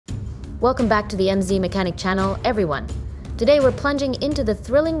Welcome back to the MZ Mechanic channel, everyone. Today we're plunging into the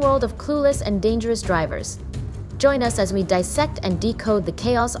thrilling world of clueless and dangerous drivers. Join us as we dissect and decode the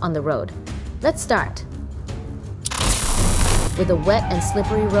chaos on the road. Let's start. With the wet and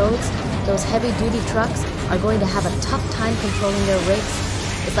slippery roads, those heavy-duty trucks are going to have a tough time controlling their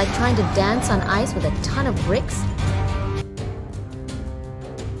brakes. It's like trying to dance on ice with a ton of bricks.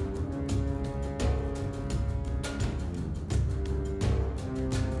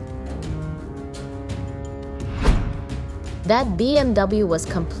 That BMW was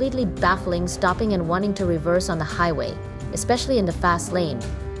completely baffling, stopping and wanting to reverse on the highway, especially in the fast lane.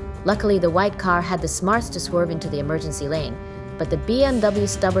 Luckily, the white car had the smarts to swerve into the emergency lane, but the BMW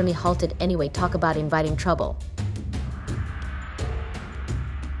stubbornly halted anyway. Talk about inviting trouble.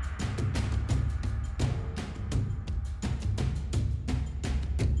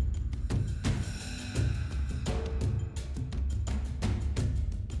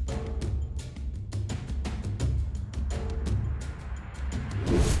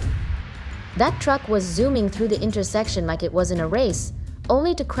 That truck was zooming through the intersection like it was in a race,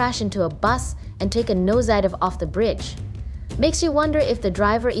 only to crash into a bus and take a nosedive off the bridge. Makes you wonder if the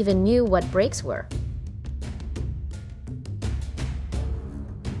driver even knew what brakes were.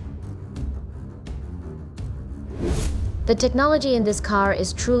 The technology in this car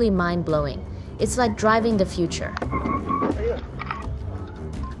is truly mind-blowing. It's like driving the future.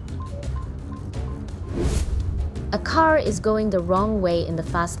 A car is going the wrong way in the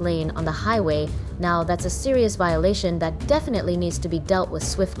fast lane on the highway. Now that's a serious violation that definitely needs to be dealt with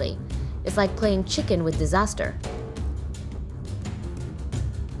swiftly. It's like playing chicken with disaster.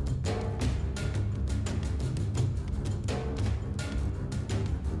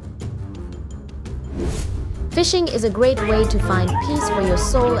 Fishing is a great way to find peace for your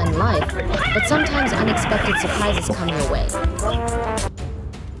soul and life, but sometimes unexpected surprises come your way.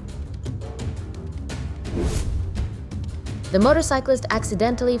 The motorcyclist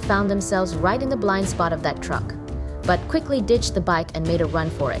accidentally found themselves right in the blind spot of that truck, but quickly ditched the bike and made a run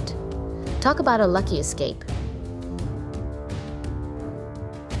for it. Talk about a lucky escape.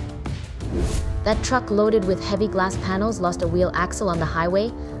 That truck loaded with heavy glass panels lost a wheel axle on the highway,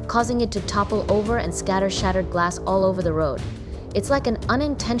 causing it to topple over and scatter shattered glass all over the road. It's like an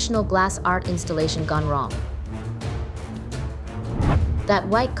unintentional glass art installation gone wrong. That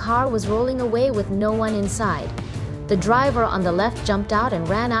white car was rolling away with no one inside. The driver on the left jumped out and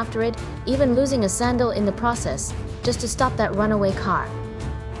ran after it, even losing a sandal in the process, just to stop that runaway car.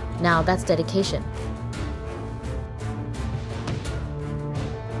 Now that's dedication.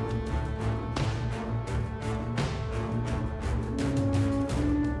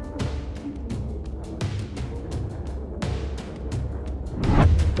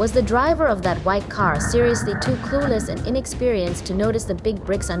 Was the driver of that white car seriously too clueless and inexperienced to notice the big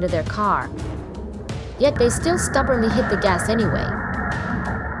bricks under their car? Yet they still stubbornly hit the gas anyway.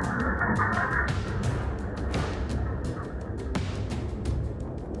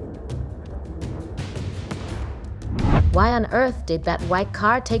 Why on earth did that white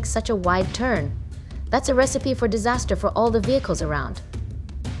car take such a wide turn? That's a recipe for disaster for all the vehicles around.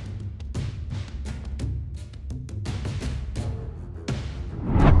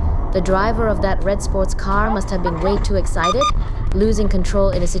 The driver of that red sports car must have been way too excited, losing control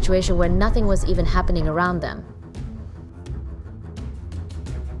in a situation where nothing was even happening around them.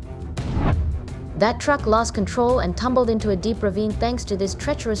 That truck lost control and tumbled into a deep ravine thanks to this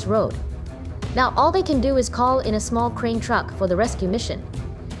treacherous road. Now all they can do is call in a small crane truck for the rescue mission.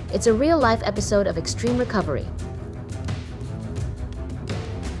 It's a real-life episode of extreme recovery.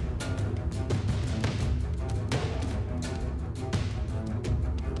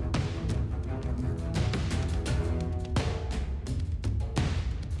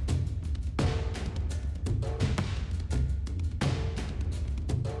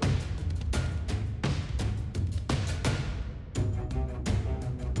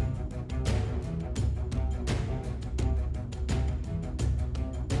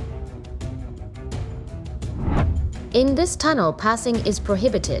 In this tunnel, passing is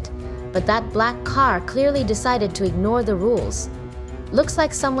prohibited, but that black car clearly decided to ignore the rules. Looks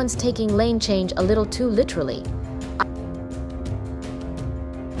like someone's taking lane change a little too literally.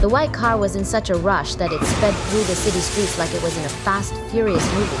 The white car was in such a rush that it sped through the city streets like it was in a fast, furious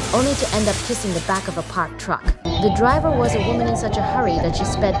movie, only to end up kissing the back of a parked truck. The driver was a woman in such a hurry that she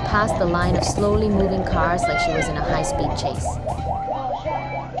sped past the line of slowly moving cars like she was in a high-speed chase.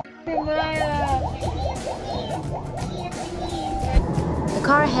 The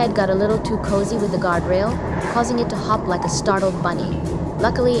car ahead got a little too cozy with the guardrail, causing it to hop like a startled bunny.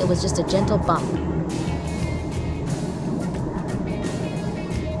 Luckily, it was just a gentle bump.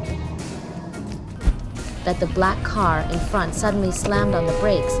 that the black car in front suddenly slammed on the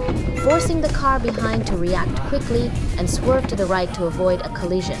brakes, forcing the car behind to react quickly and swerve to the right to avoid a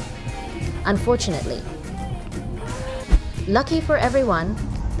collision. Unfortunately, lucky for everyone,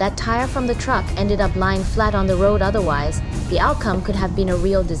 that tire from the truck ended up lying flat on the road. Otherwise, the outcome could have been a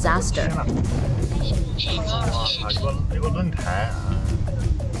real disaster.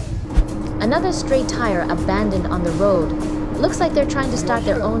 Another stray tire abandoned on the road. Looks like they're trying to start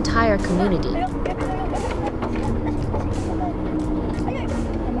their own tire community.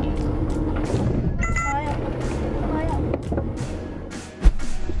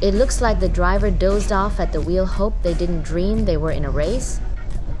 It looks like the driver dozed off at the wheel. Hope they didn't dream they were in a race.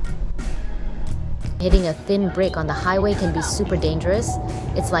 Hitting a thin brick on the highway can be super dangerous.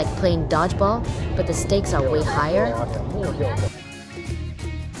 It's like playing dodgeball, but the stakes are way higher.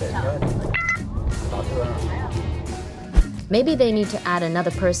 Maybe they need to add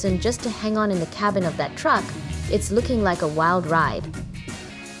another person just to hang on in the cabin of that truck. It's looking like a wild ride.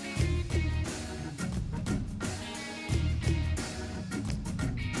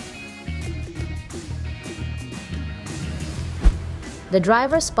 The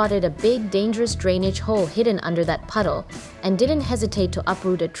driver spotted a big, dangerous drainage hole hidden under that puddle and didn't hesitate to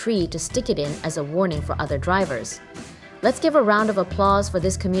uproot a tree to stick it in as a warning for other drivers. Let's give a round of applause for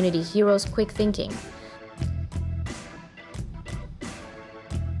this community hero's quick thinking.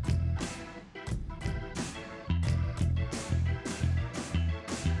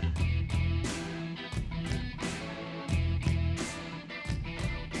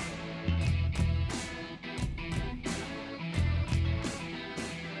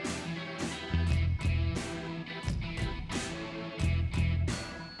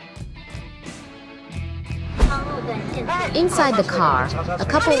 Inside the car, a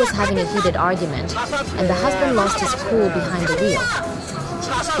couple was having a heated argument, and the husband lost his cool behind the wheel.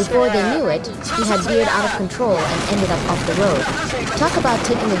 Before they knew it, he had veered out of control and ended up off the road. Talk about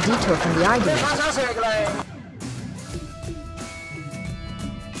taking a detour from the argument.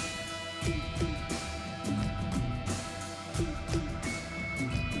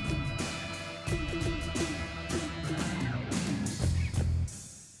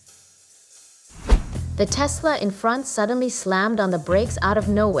 The Tesla in front suddenly slammed on the brakes out of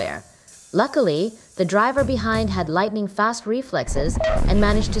nowhere. Luckily, the driver behind had lightning-fast reflexes and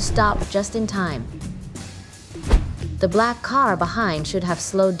managed to stop just in time. The black car behind should have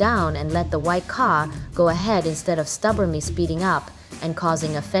slowed down and let the white car go ahead instead of stubbornly speeding up and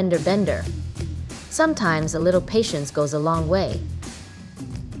causing a fender bender. Sometimes a little patience goes a long way.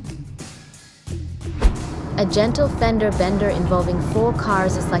 A gentle fender bender involving 4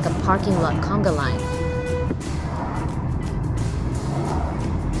 cars is like a parking lot conga line.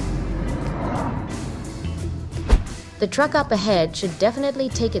 The truck up ahead should definitely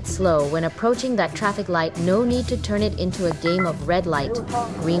take it slow when approaching that traffic light. No need to turn it into a game of red light,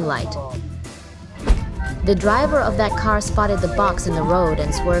 green light. The driver of that car spotted the box in the road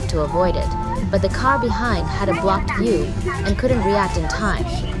and swerved to avoid it, but the car behind had a blocked view and couldn't react in time.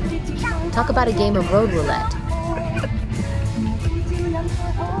 Talk about a game of road roulette.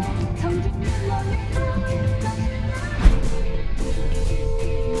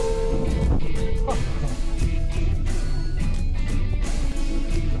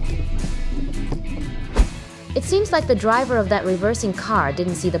 It seems like the driver of that reversing car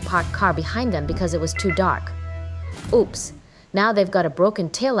didn't see the parked car behind them because it was too dark. Oops, now they've got a broken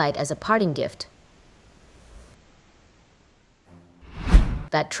taillight as a parting gift.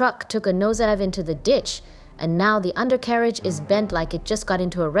 That truck took a nosedive into the ditch, and now the undercarriage is bent like it just got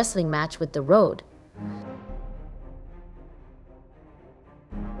into a wrestling match with the road.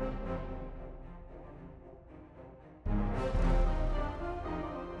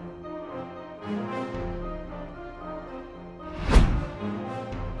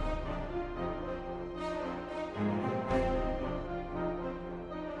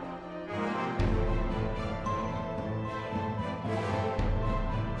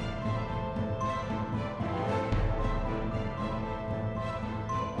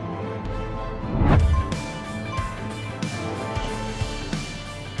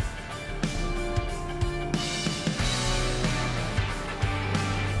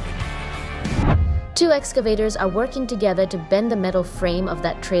 Two excavators are working together to bend the metal frame of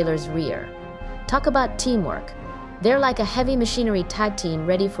that trailer's rear. Talk about teamwork. They're like a heavy machinery tag team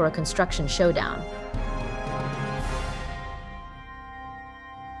ready for a construction showdown.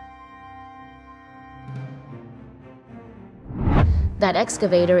 That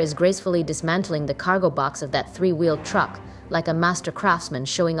excavator is gracefully dismantling the cargo box of that 3-wheeled truck, like a master craftsman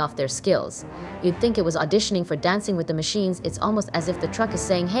showing off their skills. You'd think it was auditioning for Dancing with the Machines. It's almost as if the truck is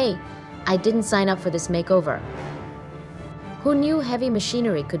saying, "Hey, I didn't sign up for this makeover. Who knew heavy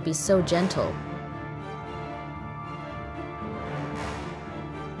machinery could be so gentle?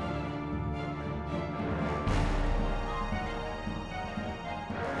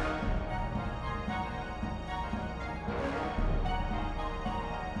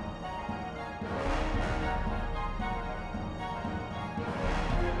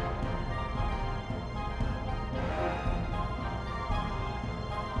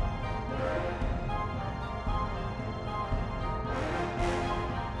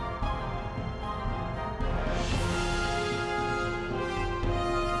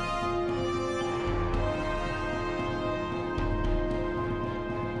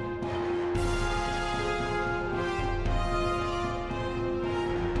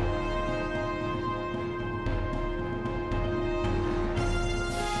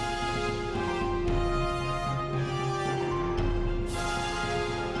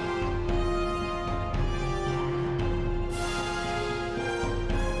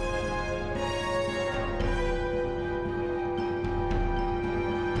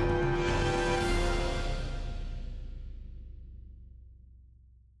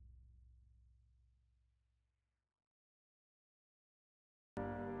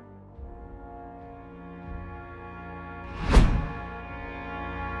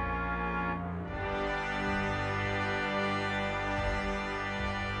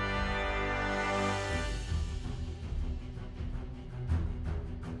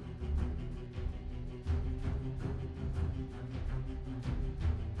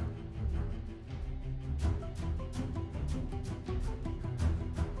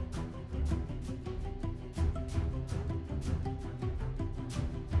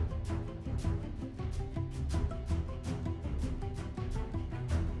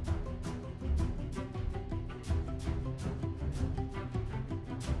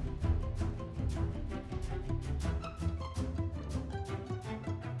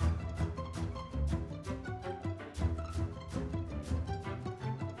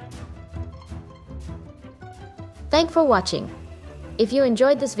 Thanks for watching. If you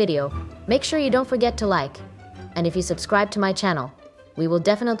enjoyed this video, make sure you don't forget to like. And if you subscribe to my channel, we will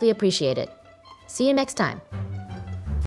definitely appreciate it. See you next time.